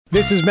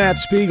This is Matt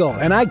Spiegel,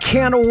 and I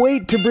can't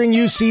wait to bring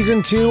you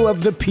Season 2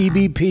 of the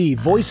PBP,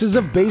 Voices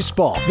of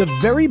Baseball. The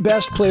very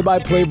best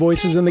play-by-play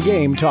voices in the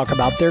game talk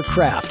about their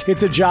craft.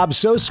 It's a job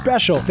so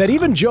special that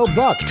even Joe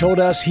Buck told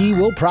us he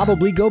will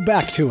probably go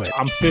back to it.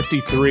 I'm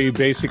 53,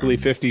 basically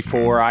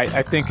 54. I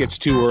think it's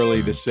too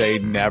early to say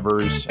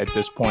nevers at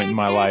this point in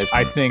my life.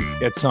 I think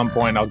at some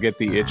point I'll get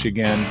the itch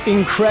again.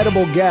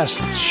 Incredible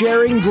guests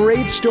sharing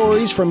great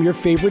stories from your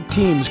favorite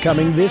teams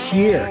coming this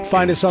year.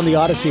 Find us on the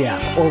Odyssey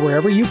app or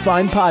wherever you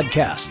find podcasts.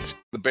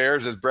 The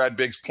Bears, as Brad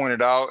Biggs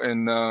pointed out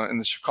in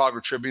the Chicago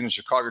Tribune and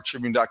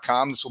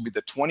chicagotribune.com, this will be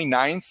the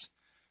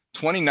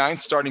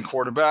 29th starting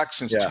quarterback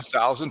since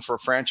 2000 for a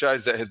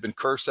franchise that has been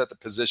cursed at the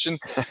position.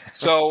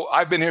 So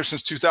I've been here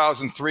since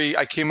 2003.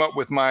 I came up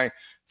with my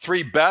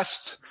three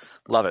best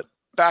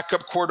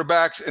backup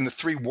quarterbacks and the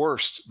three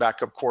worst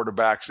backup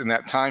quarterbacks in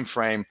that time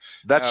frame.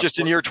 That's just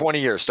in your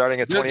 20 years,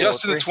 starting at 20.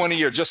 Just in the 20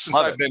 years, just since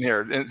I've been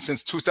here,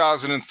 since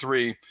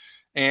 2003.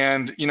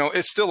 And,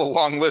 it's still a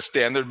long list,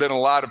 Dan. There have been a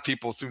lot of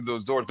people through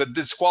those doors, but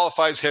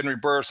disqualifies Henry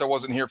Burris. I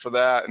wasn't here for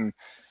that.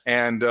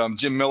 And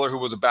Jim Miller, who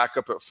was a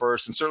backup at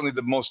first, and certainly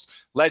the most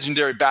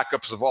legendary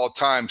backups of all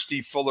time,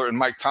 Steve Fuller and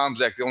Mike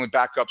Tomczak, the only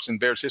backups in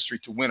Bears history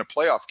to win a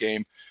playoff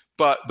game.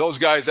 But those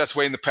guys, that's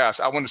way in the past.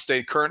 I want to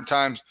stay current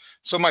times.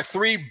 So my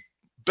three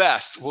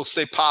best, we'll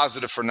stay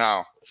positive for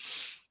now.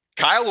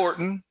 Kyle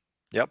Orton.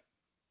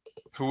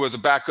 Who was a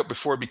backup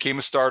before he became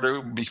a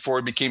starter, before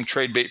he became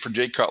trade bait for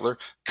Jay Cutler.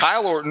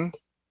 Kyle Orton.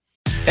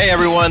 Hey,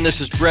 everyone,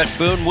 this is Brett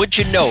Boone. Would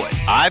you know it?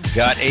 I've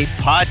got a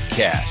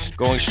podcast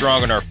going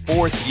strong in our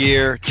fourth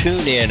year.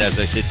 Tune in as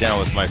I sit down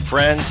with my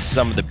friends,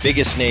 some of the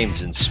biggest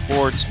names in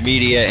sports,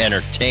 media,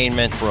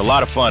 entertainment, for a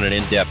lot of fun and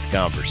in-depth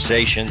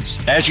conversations.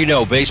 As you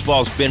know,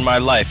 baseball's been my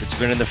life. It's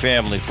been in the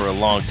family for a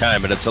long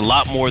time, but it's a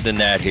lot more than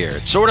that here.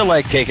 It's sort of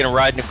like taking a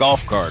ride in a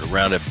golf cart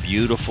around a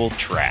beautiful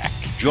track.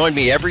 Join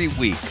me every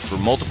week for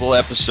multiple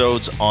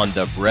episodes on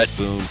the Brett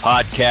Boone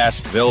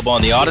Podcast, available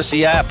on the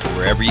Odyssey app or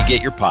wherever you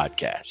get your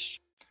podcasts.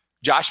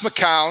 Josh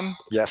McCown.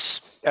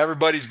 Yes.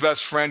 Everybody's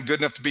best friend, good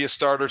enough to be a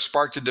starter,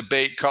 sparked a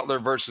debate, Cutler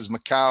versus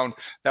McCown.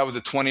 That was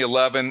a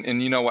 2011,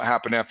 and you know what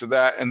happened after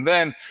that. And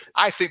then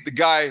I think the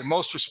guy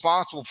most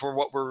responsible for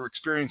what we're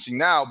experiencing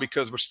now,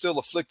 because we're still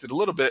afflicted a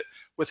little bit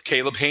with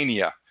Caleb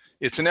Hania.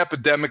 It's an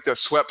epidemic that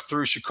swept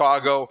through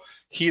Chicago.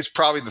 He is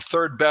probably the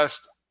third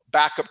best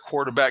backup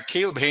quarterback.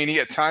 Caleb Hania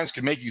at times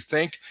could make you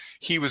think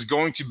he was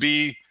going to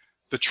be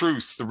the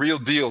truth, the real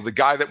deal, the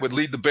guy that would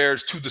lead the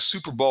Bears to the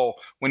Super Bowl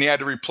when he had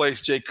to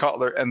replace Jay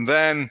Cutler, and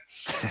then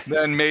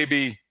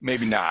maybe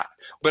not.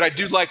 But I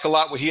do like a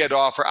lot what he had to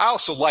offer. I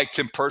also liked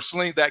him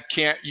personally. You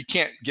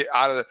can't get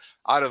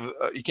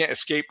you can't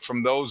escape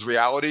from those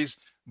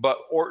realities. But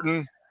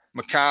Orton,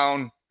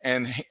 McCown,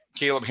 and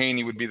Caleb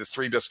Hania would be the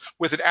three best,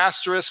 with an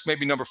asterisk,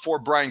 maybe number 4,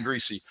 Brian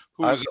Griese,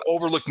 who was an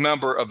overlooked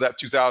member of that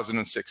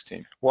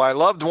 2016. Well, I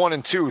loved 1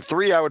 and 2.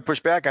 3, I would push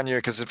back on you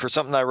because for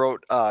something I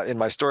wrote in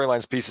my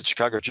storylines piece at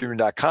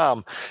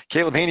chicagotribune.com,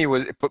 Caleb Hania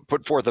was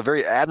put forth a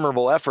very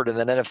admirable effort in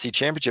an NFC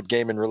Championship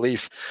game in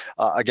relief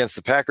against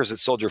the Packers at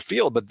Soldier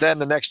Field. But then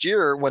the next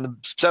year, when the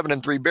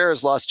 7-3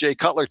 Bears lost Jay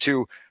Cutler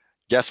to,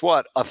 guess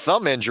what? A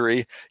thumb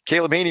injury.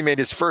 Caleb Hania made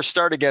his first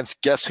start against,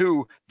 guess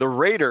who? The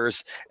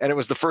Raiders. And it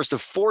was the first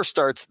of 4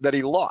 starts that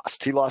he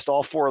lost. He lost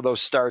all 4 of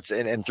those starts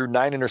and threw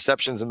 9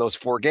 interceptions in those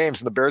 4 games.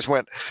 And the Bears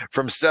went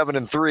from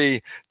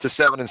 7-3 to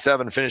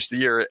 7-7, finished the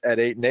year at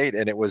 8-8.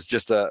 And it was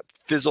just a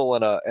fizzle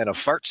and a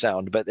fart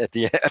sound. But at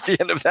the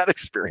end of that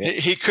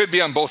experience, he could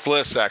be on both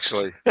lists,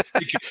 actually.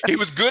 He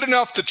was good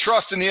enough to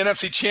trust in the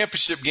NFC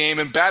Championship game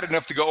and bad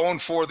enough to go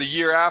 0-4 the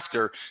year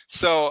after.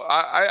 So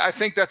I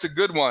think that's a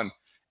good one.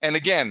 And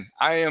again,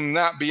 I am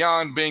not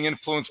beyond being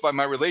influenced by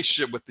my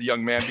relationship with the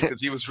young man because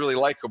he was really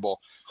likable.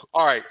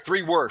 All right,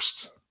 3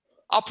 worst.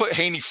 I'll put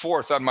Haney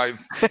 4th on my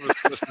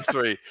list of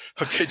 3.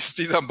 Okay, just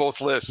he's on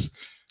both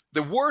lists.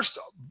 The worst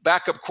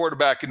backup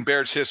quarterback in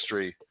Bears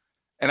history,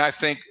 and I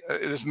think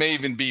this may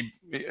even be,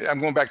 I'm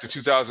going back to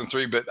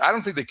 2003, but I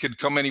don't think they could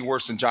come any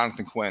worse than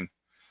Jonathan Quinn.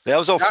 That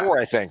was 04,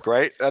 I think,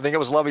 right? I think it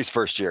was Lovey's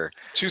first year.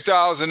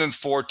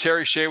 2004,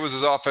 Terry Shea was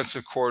his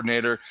offensive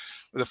coordinator.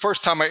 The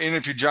first time I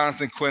interviewed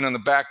Jonathan Quinn on the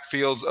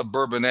backfields of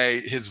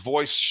Bourbonnais, his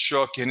voice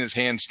shook and his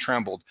hands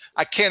trembled.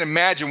 I can't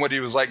imagine what he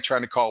was like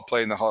trying to call a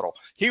play in the huddle.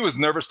 He was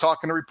nervous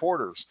talking to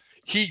reporters.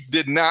 He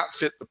did not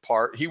fit the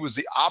part. He was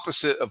the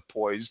opposite of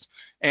poised,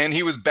 and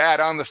he was bad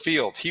on the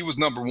field. He was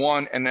number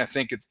 1, and I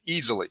think it's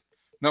easily.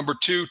 Number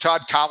 2,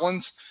 Todd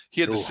Collins.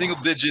 He had the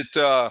single-digit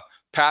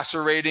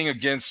passer rating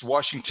against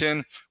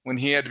Washington when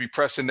he had to be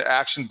pressed into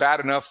action,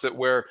 bad enough that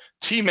where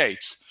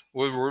teammates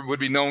would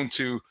be known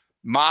to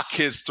mock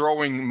his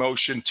throwing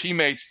motion.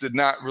 Teammates did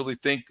not really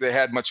think they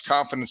had much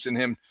confidence in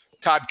him.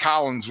 Todd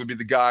Collins would be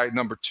the guy,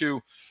 number 2.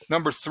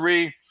 Number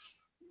 3,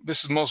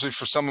 this is mostly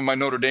for some of my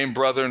Notre Dame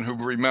brethren who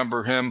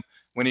remember him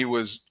when he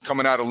was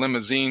coming out of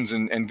limousines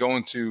and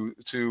going to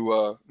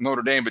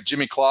Notre Dame. But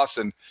Jimmy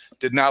Clausen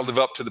did not live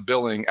up to the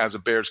billing as a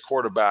Bears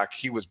quarterback.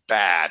 He was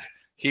bad.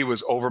 He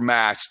was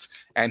overmatched,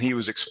 and he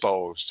was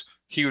exposed.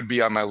 He would be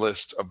on my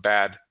list of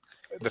bad,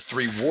 the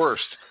 3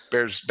 worst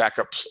Bears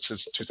backup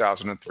since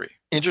 2003.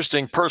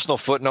 Interesting personal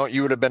footnote.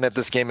 You would have been at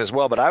this game as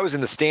well, but I was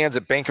in the stands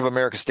at Bank of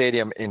America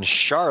Stadium in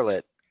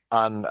Charlotte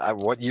on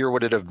what year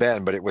would it have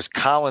been? But it was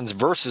Collins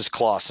versus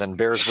Clausen,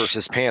 Bears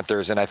versus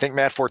Panthers. And I think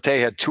Matt Forte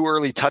had 2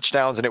 early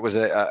touchdowns and it was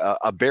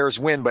a Bears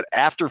win. But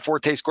after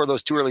Forte scored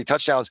those 2 early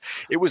touchdowns,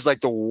 it was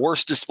like the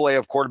worst display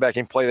of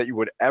quarterbacking play that you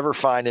would ever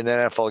find in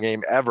an NFL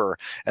game ever.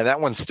 And that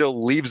one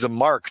still leaves a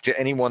mark to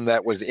anyone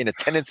that was in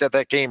attendance at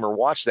that game or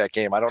watched that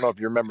game. I don't know if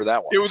you remember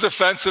that one. It was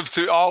offensive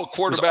to all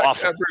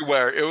quarterbacks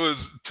everywhere. It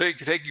was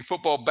taking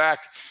football back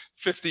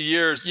 50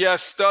 years.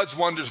 Yes, studs,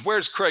 wonders.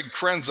 Where's Craig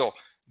Krenzel?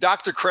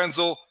 Dr.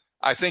 Krenzel,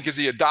 I think, is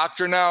he a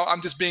doctor now?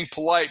 I'm just being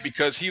polite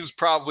because he was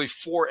probably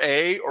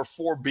 4A or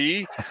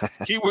 4B.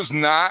 He was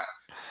not.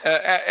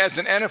 As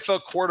an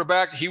NFL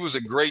quarterback, he was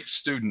a great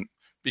student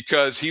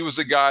because he was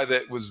a guy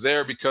that was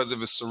there because of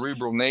his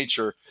cerebral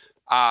nature.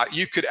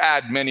 You could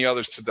add many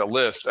others to the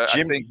list.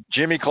 I think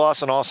Jimmy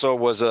Clausen also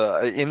was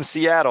in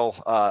Seattle,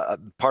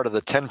 part of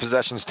the 10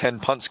 possessions, 10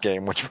 punts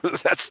game, which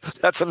was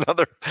that's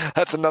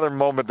another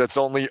moment that's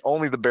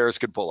only the Bears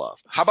could pull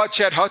off. How about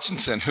Chad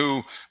Hutchinson,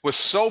 who was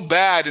so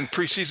bad in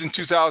preseason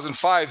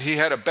 2005, he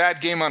had a bad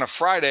game on a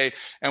Friday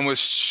and was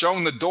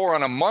shown the door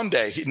on a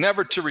Monday. He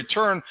never to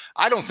return.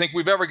 I don't think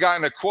we've ever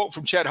gotten a quote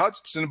from Chad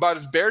Hutchinson about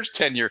his Bears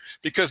tenure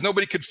because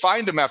nobody could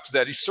find him after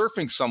that. He's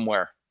surfing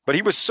somewhere. But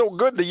he was so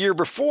good the year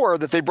before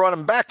that they brought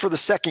him back for the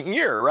second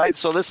year, right?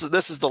 So this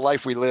is the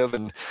life we live,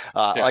 and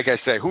like I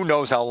say, who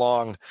knows how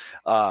long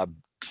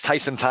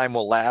Tyson time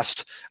will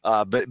last?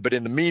 But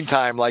in the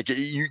meantime, like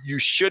you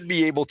should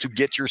be able to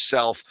get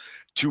yourself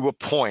to a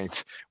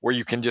point where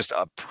you can just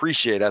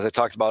appreciate, as I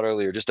talked about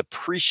earlier, just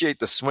appreciate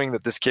the swing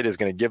that this kid is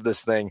going to give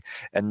this thing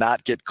and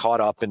not get caught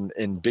up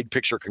in big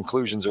picture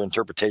conclusions or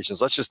interpretations.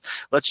 Let's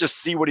just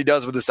see what he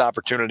does with this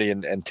opportunity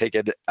and take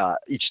it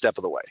each step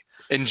of the way.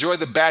 Enjoy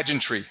the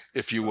badgentry,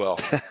 if you will,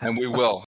 and we will.